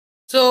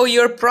So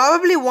you're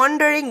probably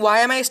wondering why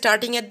am I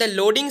starting at the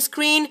loading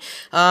screen.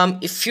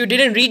 If you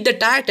didn't read the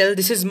title,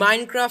 this is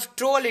Minecraft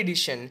Troll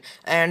Edition,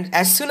 and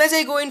as soon as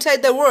I go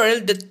inside the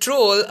world, the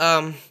troll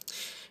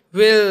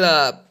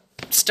will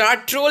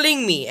start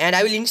trolling me and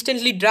I will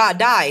instantly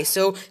die.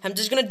 So I'm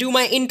just gonna do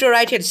my intro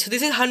right here. So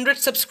this is 100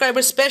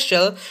 subscriber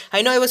special.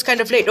 I know I was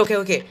kind of late.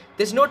 Okay,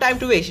 there's no time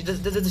to waste.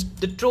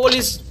 The troll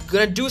is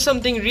gonna do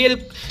something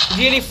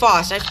really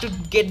fast. I have to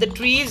get the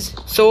trees.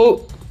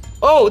 So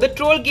oh, the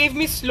troll gave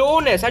me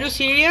slowness. Are you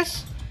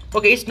serious?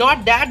 Okay, it's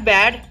not that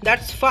bad.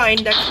 That's fine.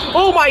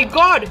 Oh my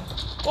god!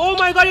 Oh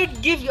my god!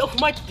 It gives. Oh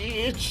my!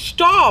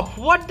 Stop!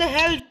 What the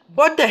hell?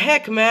 What the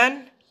heck,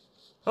 man?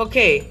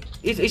 Okay,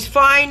 it's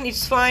fine.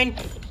 It's fine.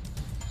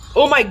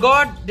 Oh my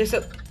god!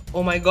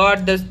 Oh my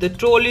god! The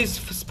troll is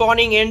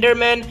spawning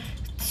Enderman.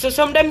 So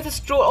sometimes this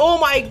troll. Oh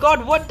my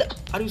god! What the?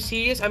 Are you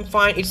serious? I'm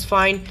fine. It's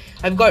fine.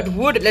 I've got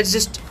wood. Let's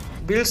just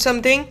build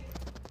something.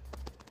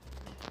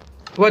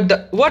 What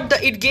the?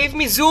 It gave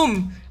me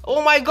zoom.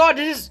 Oh my god,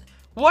 this is.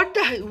 What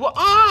the?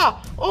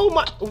 Oh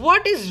my.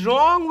 What is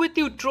wrong with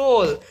you,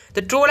 troll?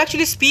 The troll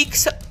actually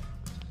speaks.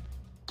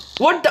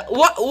 What the?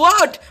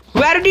 What?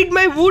 Where did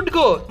my wood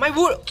go? My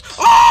wood.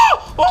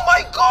 Oh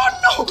my god,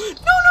 no.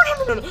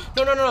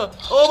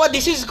 Oh, but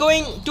this is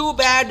going too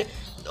bad.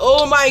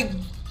 Oh my.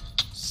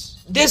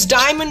 There's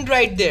diamond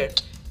right there.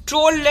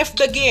 Troll left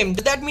the game.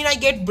 Does that mean I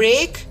get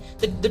break?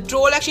 The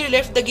troll actually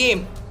left the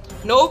game.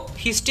 Nope,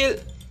 he's still.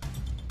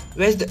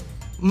 Where's the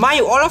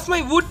all of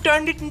my wood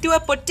turned it into a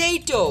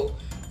potato.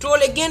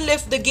 Troll again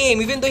left the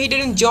game even though he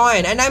didn't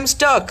join and I'm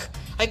stuck.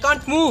 I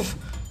can't move.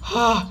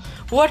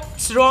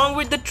 What's wrong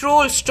with the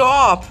troll?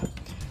 Stop.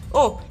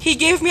 Oh, he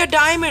gave me a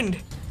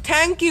diamond.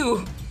 Thank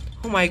you.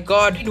 Oh my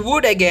god.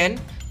 Wood again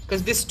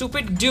because this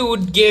stupid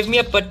dude gave me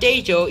a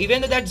potato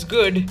even though that's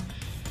good.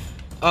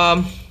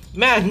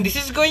 Man, this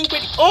is going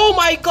pretty. Oh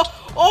my god.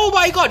 Oh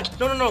my god.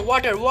 No.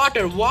 Water.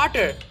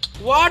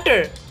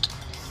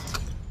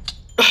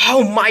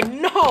 Oh my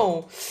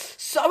no!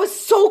 So I was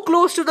so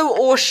close to the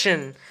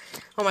ocean.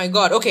 Oh my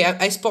god. Okay,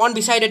 I spawned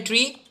beside a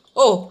tree.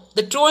 Oh,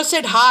 the troll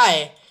said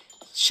hi.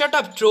 Shut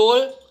up,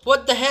 troll.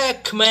 What the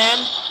heck,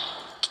 man?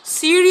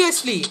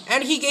 Seriously.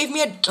 And he gave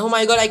me a. Oh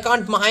my god, I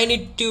can't mine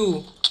it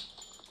too.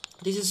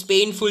 This is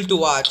painful to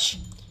watch.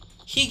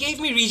 He gave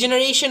me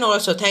regeneration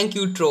also. Thank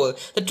you, troll.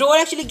 The troll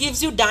actually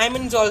gives you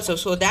diamonds also,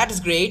 so that is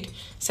great.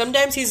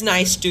 Sometimes he's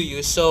nice to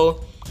you,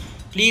 so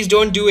please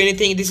don't do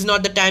anything. This is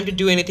not the time to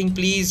do anything,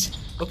 please.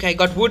 Okay, I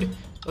got wood.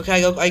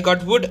 Okay, I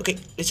got wood. Okay,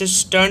 let's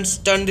just turn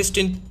this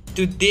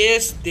into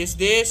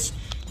this.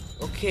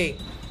 Okay.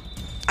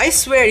 I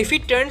swear, if he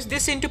turns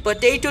this into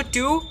potato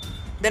too,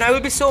 then I will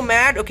be so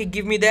mad. Okay,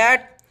 give me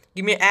that.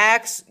 Give me an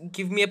axe.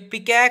 Give me a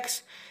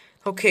pickaxe.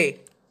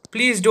 Okay.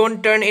 Please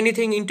don't turn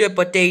anything into a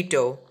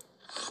potato.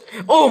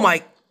 Oh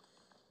my.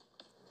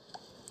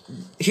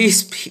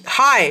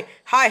 Hi,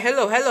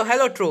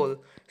 hello, troll.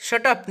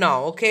 Shut up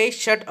now, okay?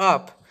 Shut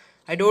up.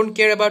 I don't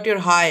care about your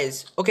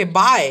highs. Okay,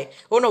 bye.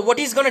 Oh no, what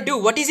he's gonna do?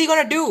 What is he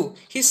gonna do?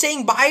 He's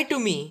saying bye to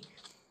me.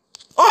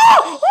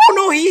 Oh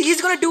no,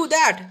 he's gonna do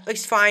that.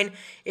 It's fine.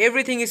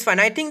 Everything is fine.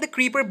 I think the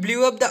creeper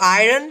blew up the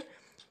iron.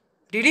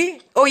 Did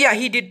he? Oh yeah,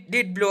 he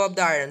did blow up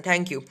the iron.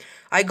 Thank you.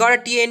 I got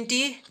a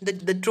TNT.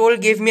 The troll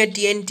gave me a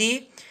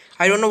TNT.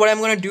 I don't know what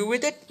I'm gonna do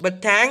with it,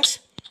 but thanks.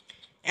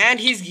 And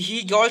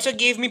he also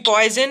gave me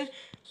poison.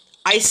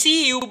 I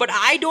see you, but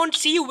I don't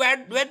see you.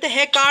 Where the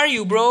heck are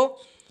you, bro?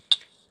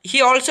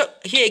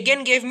 He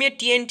again gave me a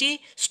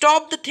TNT.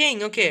 Stop the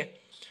thing. Okay.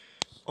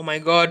 Oh my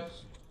god.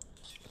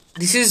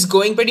 This is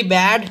going pretty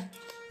bad.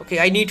 Okay,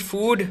 I need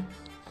food.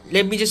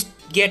 Let me just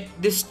get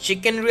this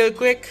chicken real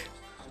quick.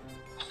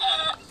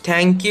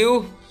 Thank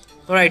you.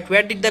 Alright,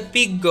 where did the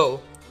pig go?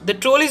 The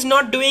troll is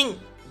not doing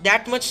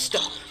that much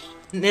stuff.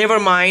 Never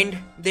mind.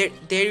 There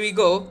we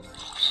go.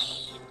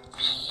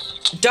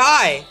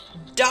 Die.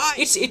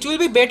 It will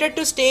be better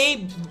to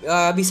stay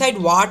beside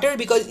water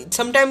because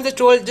sometimes the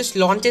troll just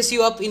launches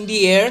you up in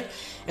the air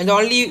and the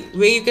only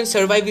way you can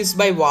survive is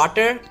by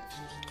water.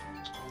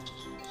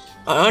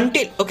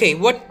 Okay,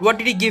 what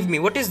did he give me?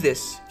 What is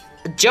this?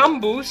 A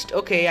jump boost?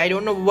 Okay, I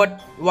don't know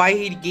why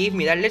he gave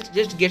me that. Let's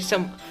just get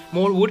some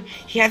more wood.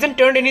 He hasn't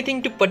turned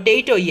anything to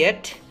potato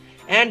yet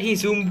and he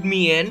zoomed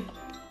me in.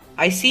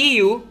 I see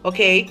you.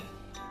 Okay.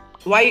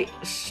 Why?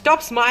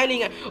 Stop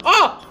smiling.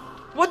 Oh!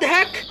 What the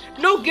heck?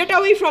 No, get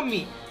away from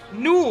me.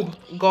 Noob.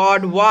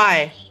 God,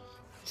 why?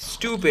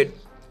 Stupid.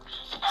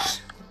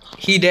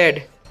 He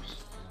dead.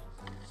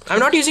 I'm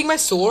not using my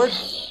sword.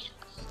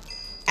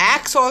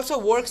 Axe also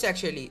works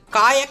actually.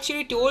 Kai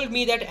actually told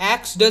me that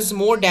axe does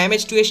more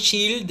damage to a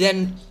shield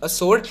than a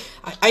sword.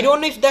 I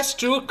don't know if that's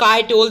true.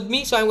 Kai told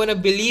me, so I'm gonna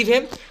believe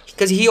him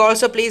because he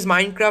also plays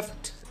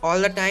Minecraft all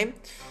the time.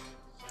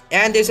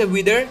 And there's a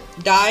wither.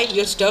 Die,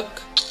 you're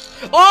stuck.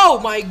 Oh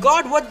my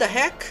god, what the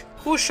heck?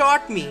 Who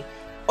shot me?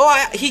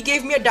 Oh, he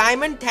gave me a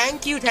diamond.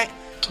 Thank you.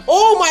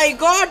 Oh my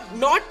god.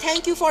 Not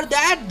thank you for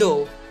that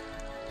though.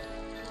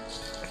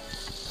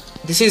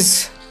 This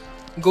is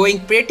going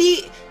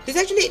pretty. This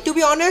actually, to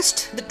be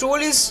honest, the troll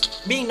is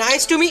being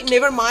nice to me.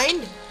 Never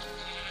mind.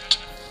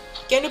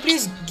 Can you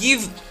please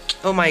give...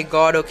 Oh my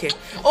god, okay.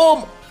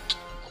 Oh!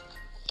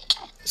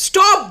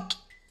 Stop!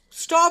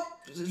 Stop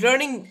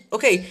running.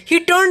 Okay,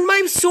 he turned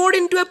my sword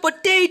into a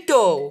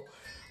potato.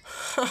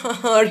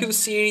 Are you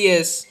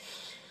serious?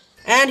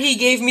 And he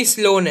gave me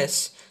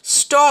slowness.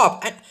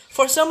 Stop. And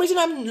for some reason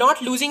I'm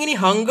not losing any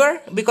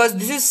hunger because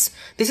this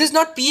is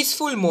not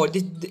peaceful mode.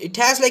 It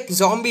has like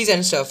zombies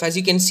and stuff, as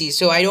you can see.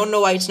 So I don't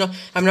know why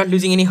I'm not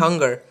losing any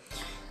hunger.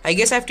 I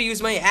guess I have to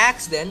use my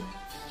axe then.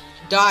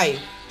 Die,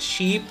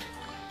 sheep.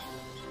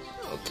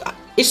 Okay.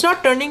 It's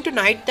not turning to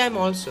nighttime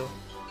also.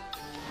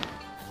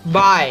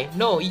 Bye.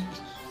 No.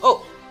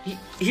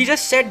 He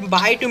just said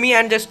bye to me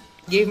and just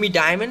gave me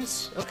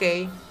diamonds.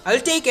 Okay, I'll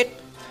take it.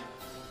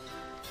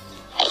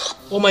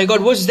 Oh my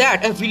god, what's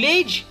that? A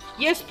village?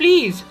 Yes,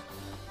 please.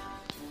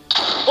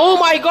 Oh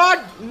my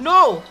god,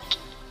 no.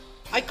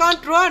 I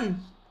can't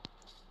run.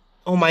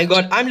 Oh my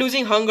god, I'm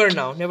losing hunger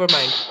now. Never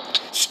mind.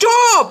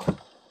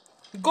 Stop!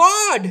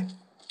 God!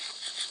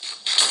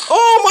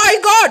 Oh my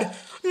god!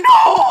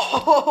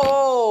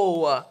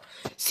 No!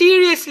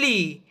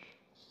 Seriously?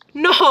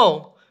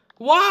 No!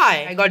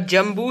 Why? I got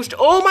jump boost.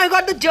 Oh my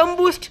god, the jump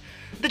boost!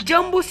 The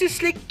jump boost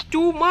is like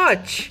too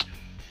much.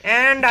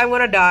 And I'm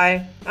gonna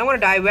die. I'm gonna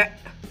die.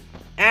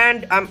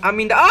 And I'm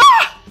in the...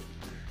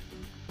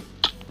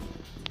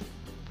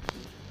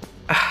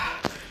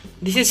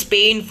 This is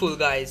painful,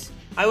 guys.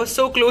 I was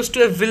so close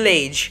to a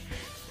village.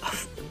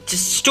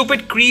 Just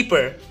stupid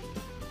creeper.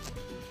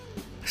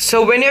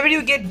 So whenever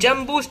you get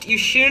jump boost, you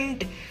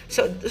shouldn't...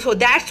 So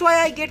that's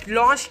why I get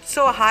launched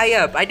so high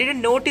up. I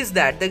didn't notice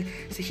that.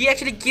 So he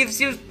actually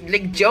gives you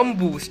like jump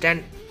boost,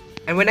 and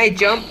when I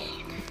jump,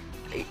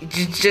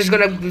 it's just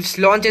gonna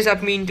launches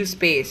up me into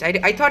space.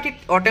 I thought it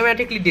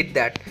automatically did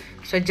that.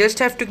 So I just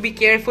have to be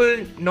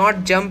careful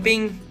not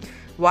jumping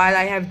while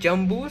I have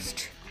jump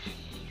boost.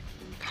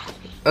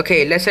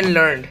 Okay, lesson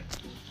learned.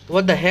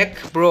 What the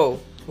heck, bro?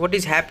 What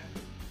is happening?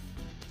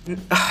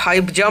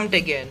 I jumped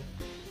again.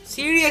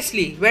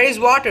 Seriously, where is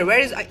water? Where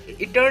is...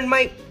 It turned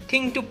my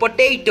thing to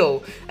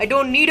potato. I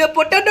don't need a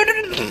potato.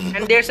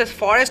 And there's a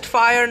forest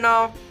fire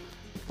now.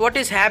 What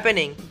is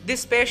happening?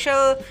 This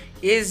special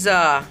is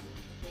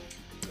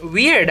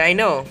weird, I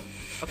know.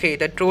 Okay,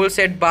 the troll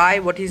said bye.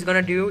 What he's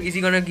gonna do? Is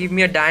he gonna give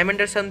me a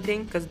diamond or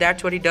something? Because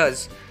that's what he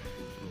does.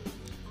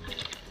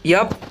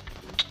 Yup.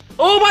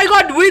 Oh my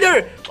god,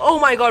 wither! Oh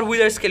my god,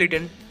 wither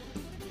skeleton.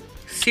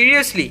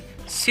 Seriously.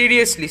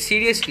 Seriously,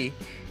 seriously.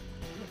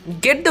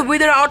 Get the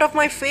wither out of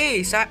my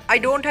face. I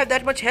don't have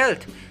that much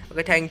health.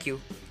 Okay, thank you.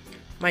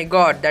 My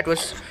god, that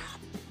was...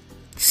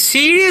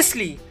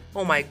 Seriously.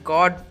 Oh my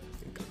god.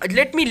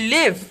 Let me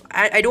live.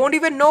 I don't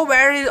even know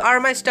where are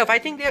my stuff. I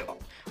think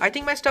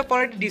my stuff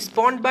already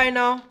despawned by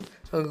now.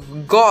 Oh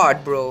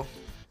god, bro.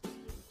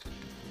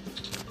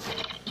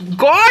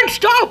 God,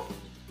 stop!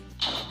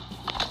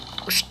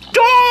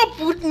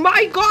 Stop!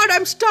 My god,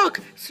 I'm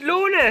stuck.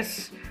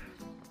 Slowness.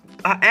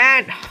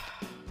 And...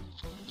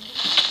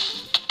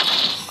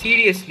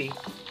 Seriously.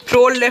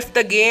 Troll left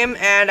the game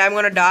and I'm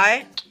gonna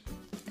die.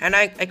 And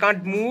I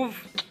can't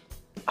move.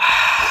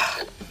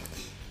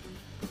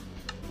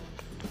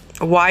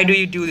 Why do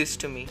you do this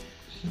to me?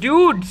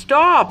 Dude,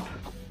 stop!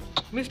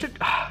 Mr.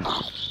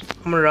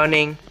 I'm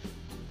running.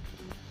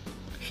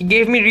 He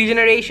gave me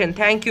regeneration.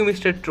 Thank you,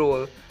 Mr.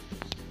 Troll.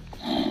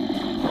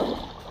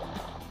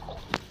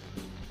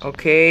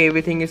 Okay,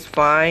 everything is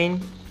fine.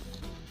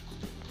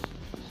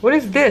 What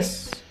is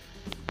this?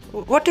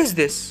 What is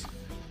this?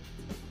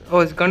 Oh,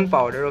 it's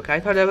gunpowder. Okay, I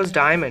thought that was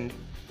diamond.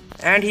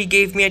 And he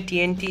gave me a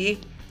TNT.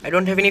 I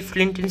don't have any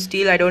flint and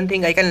steel. I don't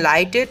think I can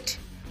light it.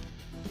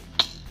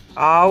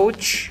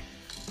 Ouch.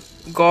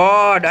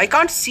 God, I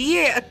can't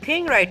see a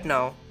thing right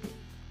now.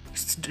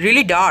 It's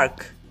really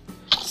dark.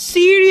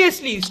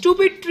 Seriously,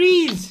 stupid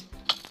trees.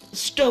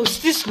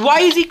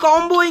 Why is he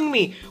comboing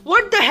me?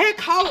 What the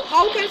heck?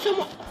 How can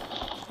someone...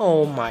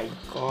 Oh my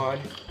god.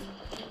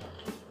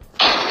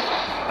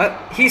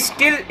 He's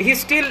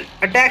still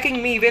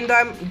attacking me even though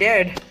I'm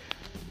dead.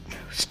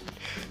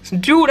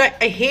 Dude,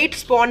 I hate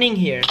spawning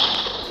here.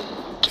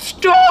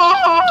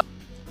 Stop!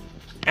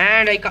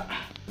 And I can't...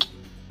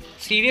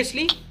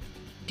 Seriously?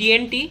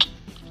 TNT?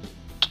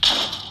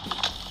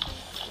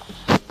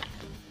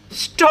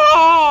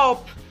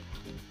 Stop!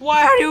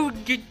 Why are you...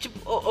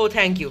 Oh,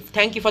 thank you.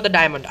 Thank you for the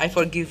diamond. I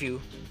forgive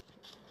you.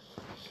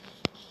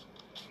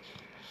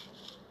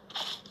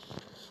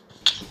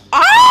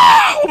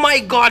 Ah! Oh my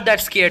god, that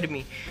scared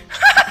me.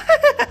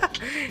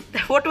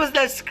 What was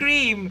that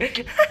scream?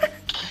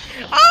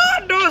 Ah,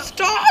 no,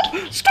 stop!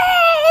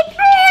 Stop!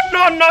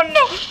 No, no, no,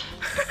 no!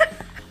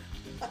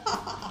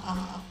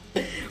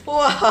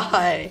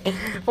 Why?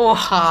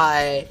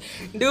 Why?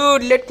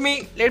 Dude, let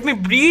me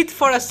breathe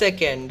for a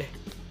second.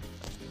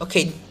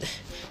 Okay,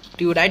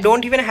 dude, I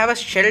don't even have a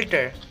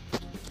shelter.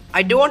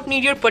 I don't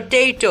need your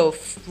potato,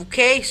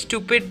 okay,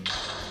 stupid.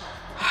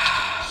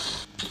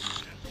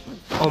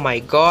 Oh my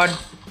god.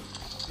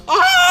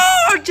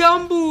 Oh,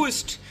 jump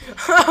boost!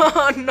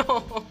 Oh,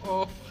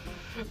 no.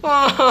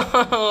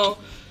 Oh,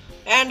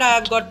 and I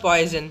have got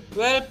poison.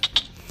 Well,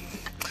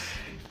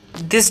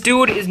 This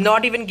dude is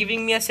not even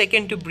giving me a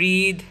second to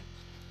breathe.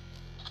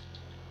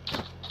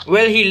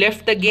 Well, he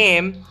left the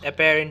game,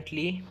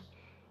 apparently.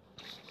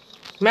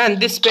 Man,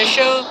 this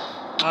special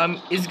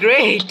is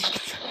great.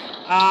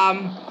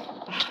 Um,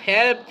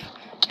 help,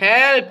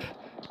 help.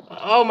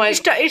 Oh my,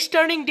 it's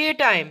turning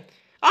daytime.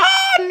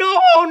 Ah, no,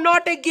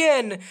 not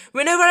again.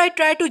 Whenever I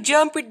try to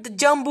jump it, the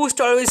jump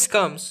boost always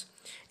comes.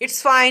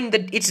 It's fine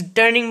that it's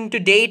turning to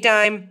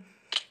daytime.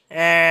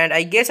 And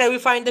I guess I will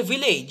find the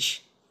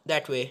village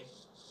that way.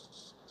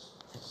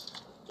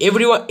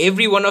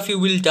 Every one of you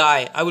will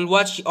die. I will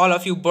watch all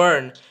of you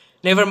burn.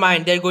 Never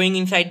mind, they're going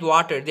inside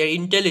water. They're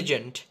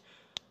intelligent.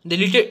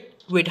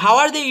 Wait, how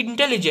are they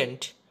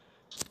intelligent?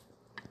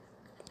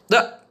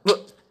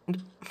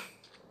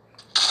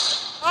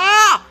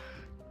 Ah!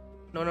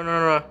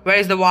 No. Where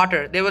is the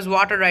water? There was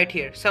water right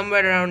here.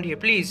 Somewhere around here.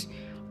 Please.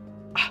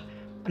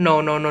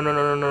 No.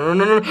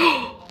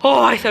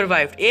 Oh, I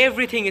survived.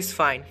 Everything is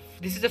fine.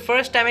 This is the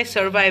first time I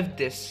survived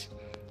this.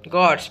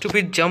 God,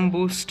 stupid jump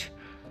boost.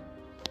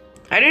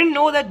 I didn't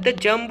know that the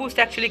jump boost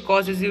actually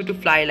causes you to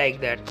fly like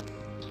that.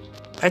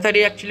 I thought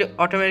it actually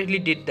automatically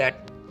did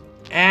that.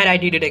 And I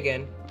did it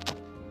again.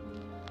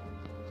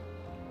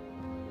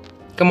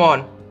 Come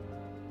on.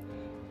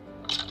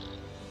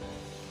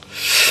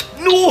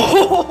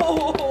 No!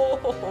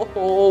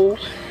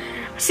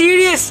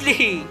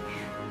 Seriously!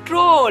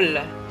 Troll!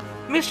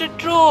 Mr.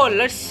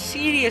 Troll,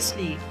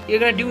 seriously. You're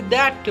gonna do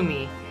that to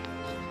me.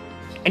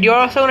 And you're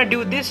also gonna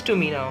do this to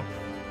me now.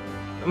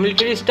 I'm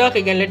literally stuck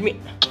again. Let me...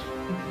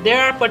 There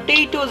are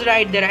potatoes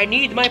right there. I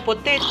need my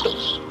potato.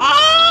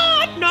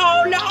 Ah!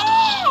 No!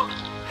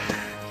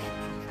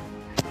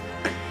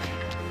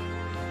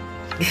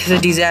 This is a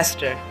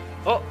disaster.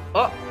 Oh,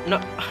 no.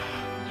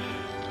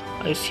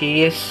 Are you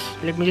serious?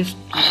 Let me just...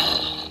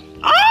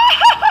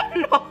 Ah!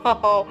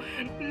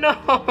 No!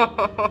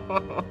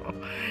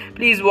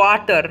 Please,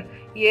 water.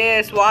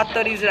 Yes,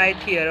 water is right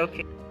here.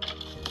 Okay.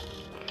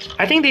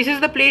 I think this is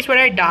the place where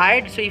I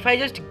died. So if I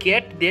just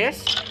get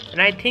this,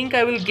 and I think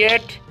I will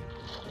get...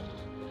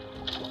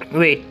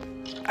 Wait.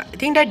 I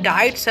think I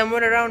died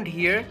somewhere around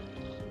here.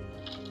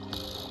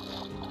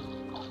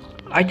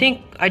 I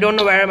don't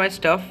know where are my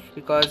stuff,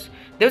 because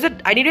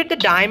I needed the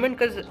diamond,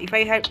 because if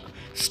I had...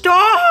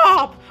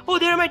 Stop! Oh,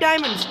 there are my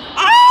diamonds.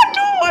 Ah,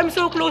 no! I'm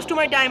so close to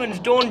my diamonds.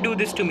 Don't do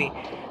this to me.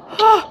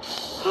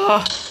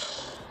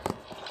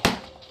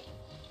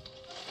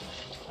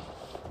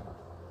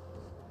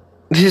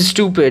 This is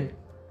stupid.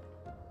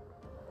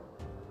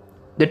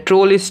 The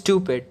troll is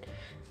stupid.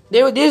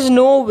 There's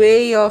no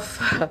way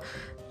of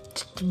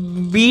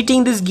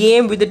beating this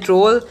game with the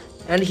troll,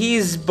 and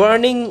he's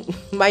burning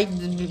my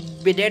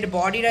dead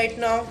body right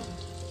now.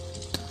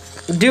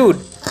 Dude.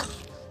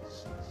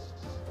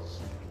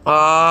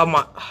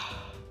 My...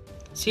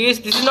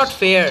 Seriously, this is not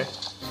fair.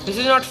 This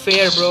is not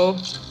fair, bro.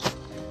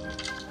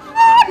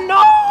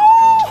 No!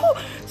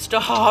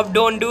 Stop,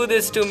 don't do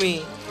this to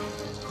me.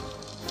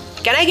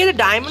 Can I get the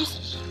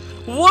diamonds?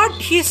 What?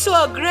 He's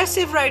so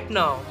aggressive right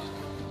now.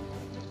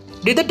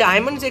 Did the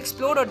diamonds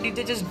explode or did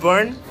they just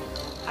burn?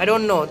 I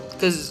don't know,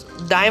 because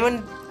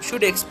diamond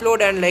should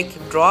explode and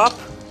like drop.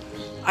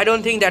 I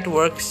don't think that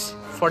works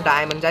for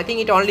diamonds. I think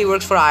it only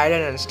works for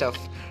iron and stuff,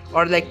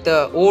 or like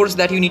the ores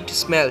that you need to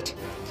smelt.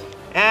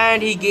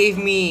 And he gave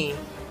me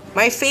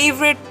my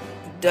favorite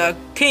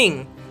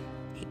thing.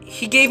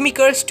 He gave me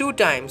curse 2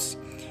 times.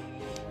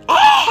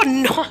 Oh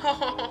no!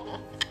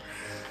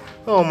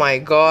 Oh my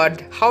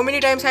god. How many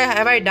times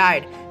have I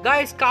died?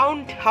 Guys,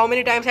 count how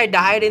many times I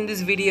died in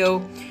this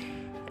video.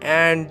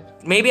 And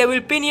maybe I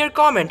will pin your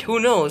comment. Who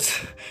knows?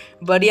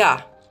 But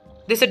yeah.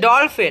 This is a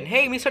dolphin.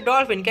 Hey, Mr.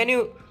 Dolphin, can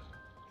you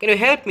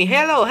help me?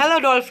 Hello,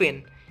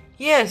 dolphin.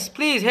 Yes,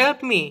 please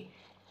help me.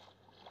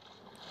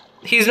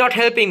 He's not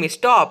helping me.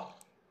 Stop.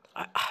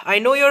 I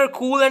know you're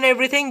cool and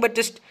everything, but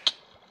just...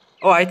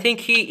 Oh, I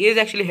think he is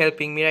actually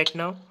helping me right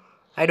now.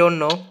 I don't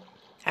know.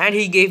 And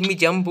he gave me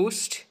jump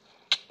boost.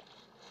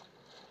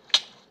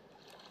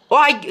 Oh,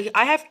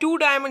 I have 2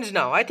 diamonds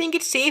now. I think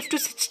it's safe to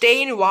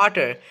stay in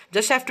water.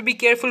 Just have to be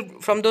careful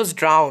from those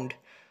drowned.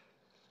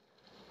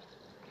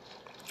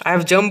 I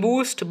have jump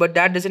boost, but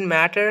that doesn't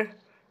matter.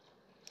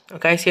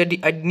 Okay, I see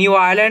a new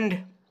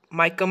island.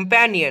 My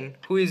companion,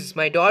 who is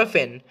my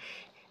dolphin.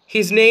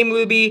 His name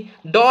will be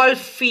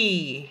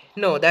Dolphy.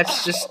 No,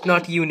 that's just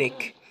not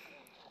unique.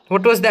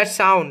 What was that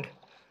sound?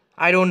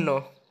 I don't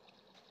know.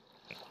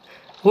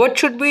 What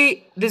should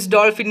be this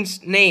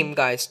dolphin's name,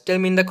 guys? Tell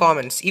me in the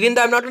comments. Even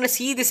though I'm not gonna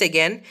see this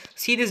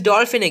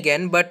dolphin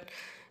again, but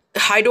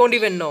I don't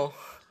even know.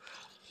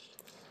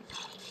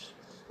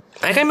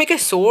 I can make a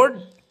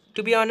sword,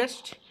 to be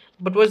honest.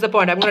 But what's the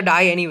point? I'm gonna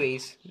die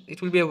anyways.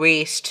 It will be a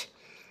waste.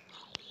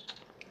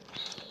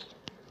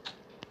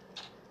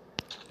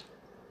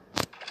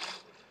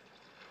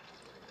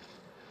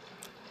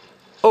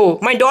 Oh,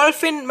 my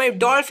dolphin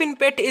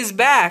pet is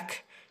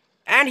back.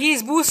 And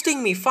he's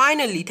boosting me,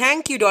 finally.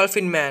 Thank you,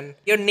 dolphin man.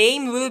 Your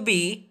name will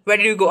be... Where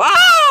did you go?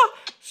 Ah!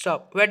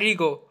 Stop. Where did he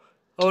go?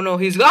 Oh no,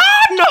 he's...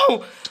 Ah,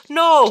 no!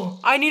 No!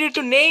 I needed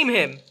to name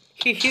him.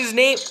 His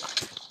name...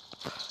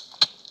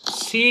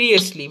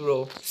 Seriously,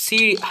 bro.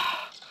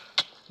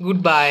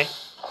 Goodbye.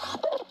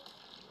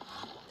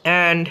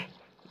 And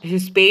this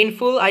is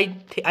painful. I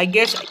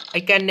guess I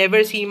can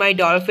never see my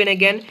dolphin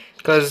again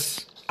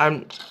because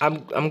I'm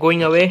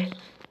going away.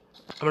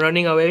 I'm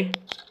running away.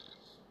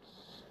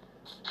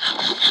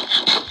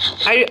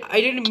 I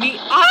didn't mean.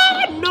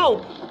 Ah,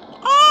 no.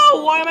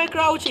 Oh, why am I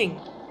crouching?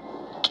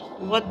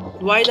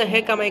 Why the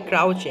heck am I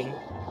crouching?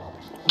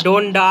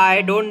 Don't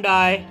die, don't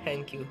die.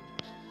 Thank you.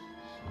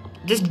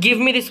 Just give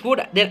me this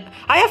wood. Then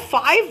I have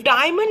 5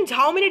 diamonds.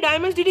 How many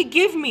diamonds did he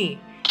give me?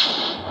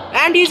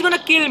 And he's gonna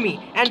kill me.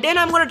 And then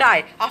I'm gonna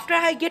die. After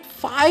I get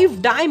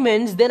 5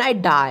 diamonds, then I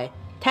die.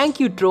 Thank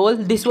you, troll.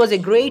 This was a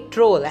great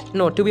troll.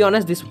 No, to be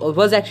honest, this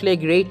was actually a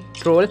great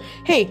troll.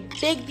 Hey,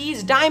 take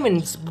these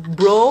diamonds,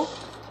 bro.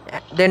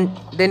 Then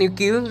you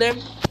kill them.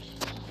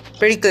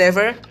 Pretty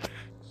clever.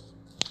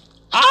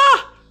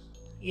 Ah!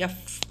 Yeah.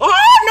 Oh,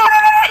 no, no,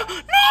 no,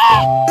 no,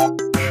 no!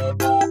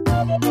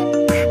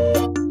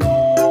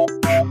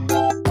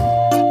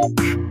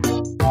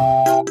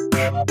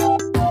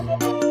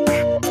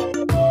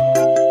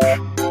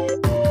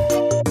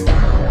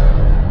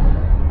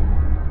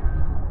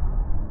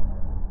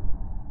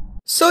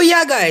 So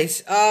yeah,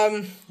 guys,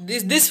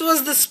 this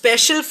was the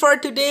special for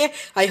today.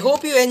 I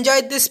hope you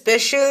enjoyed this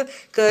special,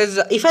 because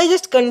if I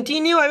just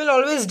continue, I will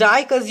always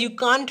die, because you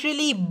can't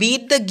really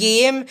beat the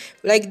game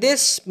like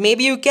this.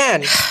 Maybe you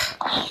can.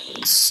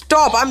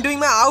 Stop, I'm doing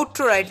my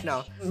outro right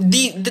now.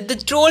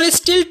 The troll is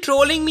still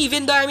trolling me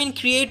even though I'm in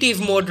creative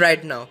mode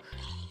right now.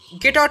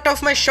 Get out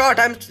of my shot,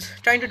 I'm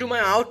trying to do my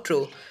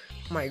outro.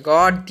 My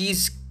god,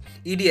 these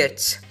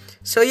idiots.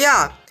 So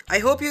yeah, I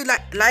hope you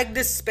like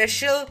this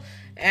special.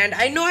 And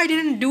I know I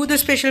didn't do the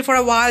special for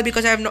a while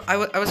because I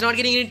was not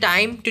getting any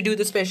time to do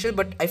the special,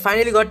 but I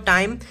finally got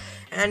time,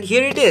 and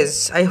here it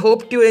is. I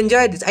hope you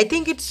enjoyed this. I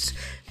think it's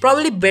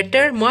probably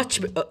better, much.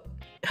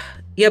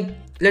 Yep,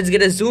 let's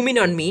get a zoom in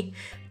on me.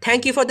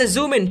 Thank you for the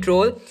zoom in,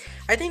 troll.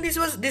 I think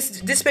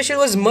this special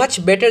was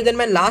much better than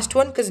my last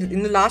one, because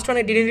in the last one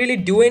I didn't really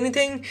do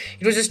anything.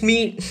 It was just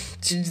me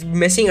just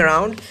messing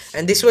around,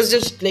 and this was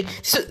just like,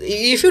 so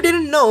if you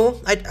didn't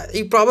know,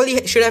 you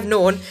probably should have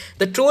known.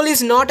 The troll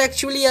is not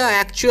actually a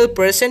actual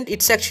person.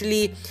 It's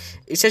actually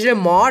a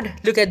mod.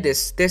 Look at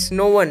this. There's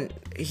no one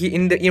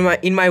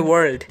in my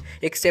world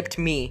except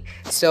me.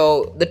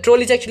 So the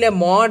troll is actually a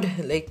mod,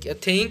 like a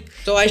thing.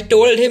 So I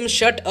told him,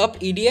 "Shut up,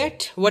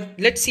 idiot."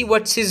 Let's see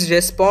what's his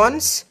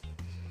response.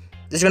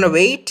 Just gonna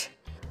wait.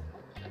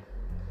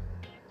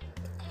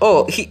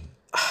 Oh,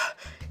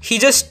 he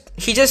just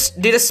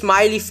did a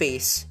smiley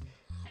face,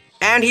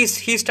 and he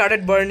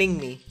started burning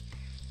me.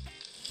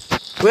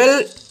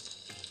 Well,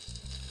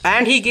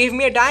 and he gave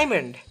me a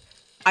diamond.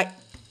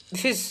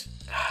 This is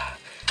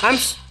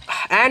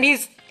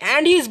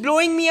and he's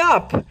blowing me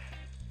up.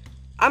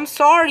 I'm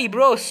sorry,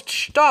 bro.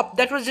 Stop.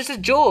 That was just a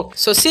joke.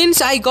 So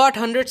since I got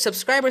 100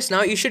 subscribers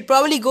now, you should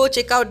probably go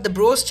check out the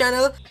bros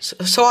channel.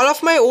 So all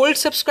of my old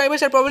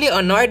subscribers are probably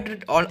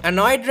annoyed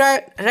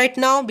right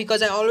now,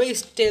 because I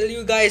always tell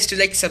you guys to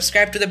like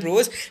subscribe to the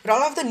bros. But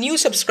all of the new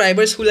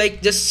subscribers who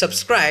like just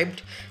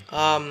subscribed,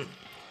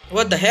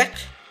 what the heck?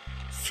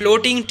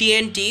 Floating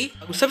TNT.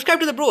 Subscribe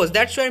to the bros.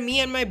 That's where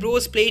me and my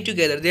bros play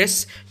together.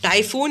 There's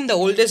Typhoon, the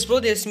oldest bro.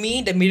 There's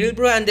me, the middle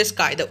bro, and there's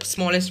Sky, the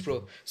smallest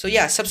bro. So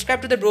yeah,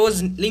 subscribe to the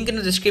bros. Link in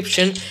the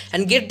description,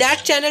 and get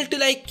that channel to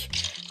like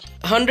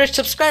 100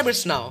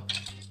 subscribers now.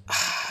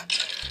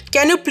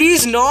 Can you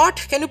please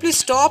not? Can you please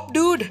stop,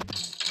 dude?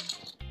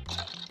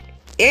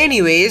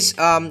 Anyways,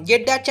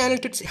 get that channel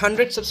to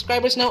 100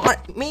 subscribers now, or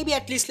maybe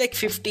at least like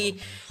 50.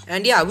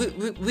 And yeah,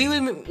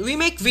 we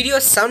make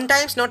videos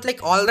sometimes, not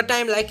like all the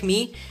time like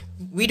me.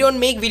 We don't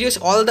make videos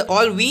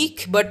all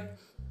week, but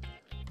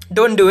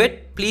don't do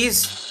it,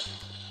 please.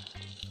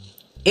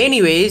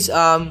 Anyways,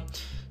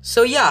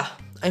 so yeah,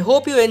 I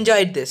hope you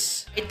enjoyed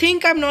this. I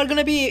think I'm not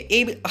gonna be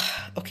able.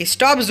 Okay,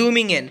 stop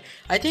zooming in.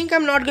 I think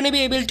I'm not gonna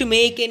be able to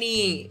make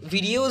any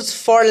videos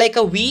for like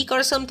a week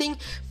or something.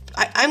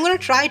 I'm gonna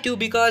try to,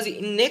 because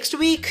next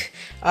week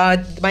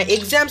my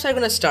exams are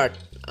gonna start.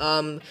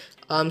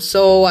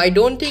 So I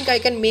don't think I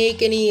can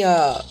make any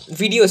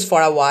videos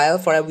for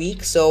a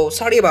week. So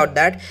sorry about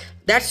that.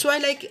 That's why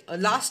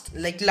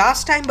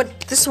last time. But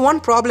this one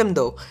problem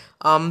though.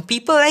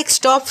 People like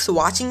stops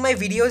watching my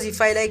videos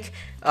if I like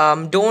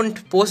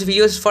don't post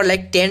videos for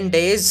like 10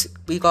 days,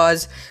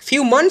 because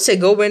few months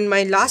ago when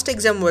my last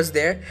exam was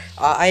there,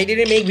 I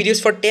didn't make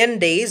videos for 10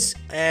 days,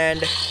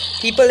 and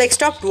people like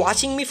stopped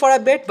watching me for a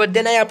bit. But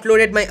then I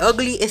uploaded my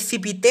ugly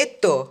SCP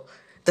Tetto,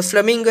 the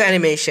flamingo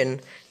animation,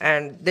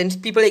 and then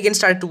people again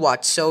started to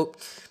watch. So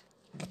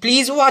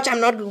please watch. I'm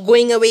not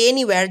going away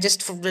anywhere.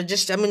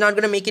 I'm not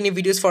gonna make any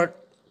videos for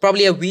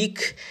probably a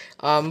week.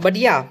 But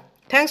yeah,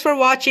 thanks for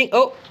watching.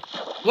 Oh,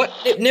 what?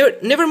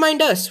 Never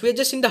mind us. We're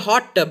just in the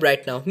hot tub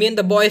right now. Me and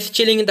the boys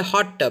chilling in the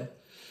hot tub.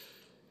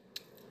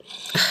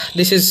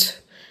 This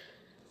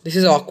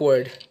is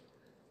awkward.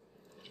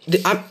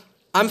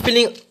 I'm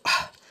feeling.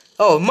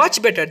 Oh,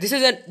 much better. This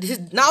is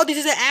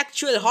an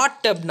actual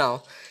hot tub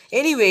now.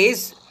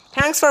 Anyways,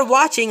 thanks for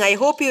watching. I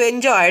hope you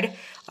enjoyed.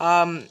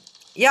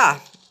 Yeah,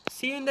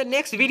 see you in the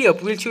next video,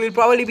 which will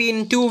probably be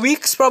in 2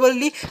 weeks.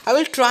 Probably I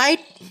will try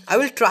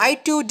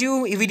to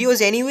do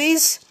videos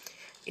anyways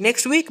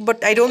next week,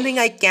 but I don't think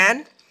I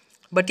can.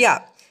 But yeah,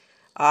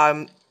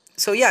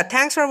 so yeah,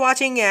 thanks for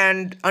watching,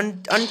 and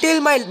until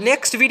my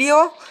next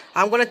video,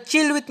 I'm gonna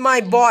chill with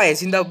my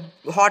boys in the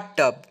hot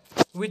tub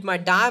with my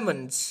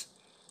diamonds.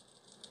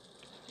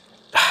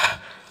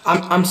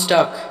 I'm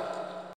stuck.